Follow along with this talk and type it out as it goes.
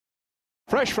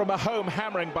Fresh from a home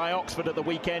hammering by Oxford at the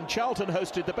weekend, Charlton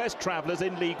hosted the best travellers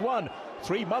in League One.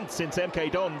 3 months since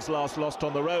MK Dons last lost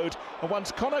on the road, and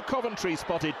once Connor Coventry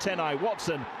spotted Tenai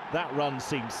Watson, that run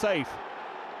seemed safe.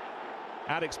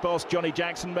 Addicks boss Johnny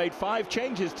Jackson made 5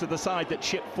 changes to the side that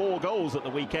shipped 4 goals at the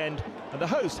weekend, and the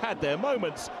hosts had their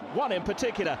moments. One in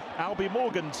particular, Albie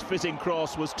Morgan's fizzing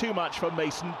cross, was too much for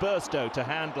Mason Burstow to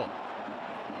handle.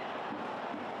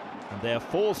 And their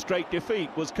 4th straight defeat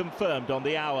was confirmed on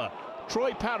the hour.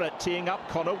 Troy Parrott teeing up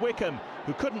Connor Wickham,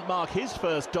 who couldn't mark his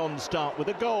first Dons start with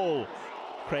a goal.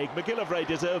 Craig McGillivray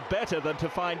deserved better than to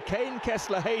find Kane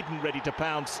Kesler Hayden ready to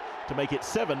pounce to make it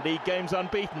 7 league games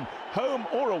unbeaten. Home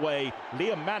or away,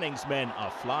 Liam Manning's men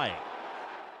are flying.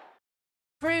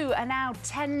 Crewe are now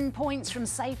 10 points from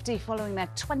safety following their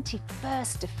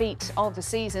 21st defeat of the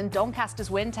season.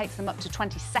 Doncaster's win takes them up to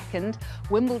 22nd.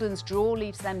 Wimbledon's draw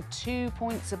leaves them 2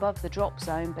 points above the drop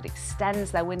zone, but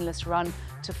extends their winless run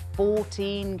to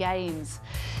 14 games.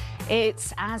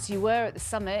 It's as you were at the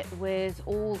summit, with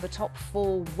all the top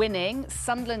 4 winning.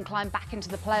 Sunderland climbed back into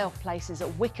the playoff places at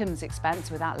Wickham's expense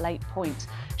with that late point.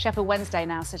 Sheffield Wednesday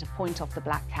now sit a point off the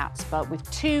Black Cats, but with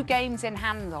 2 games in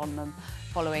hand on them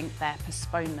following their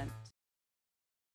postponement.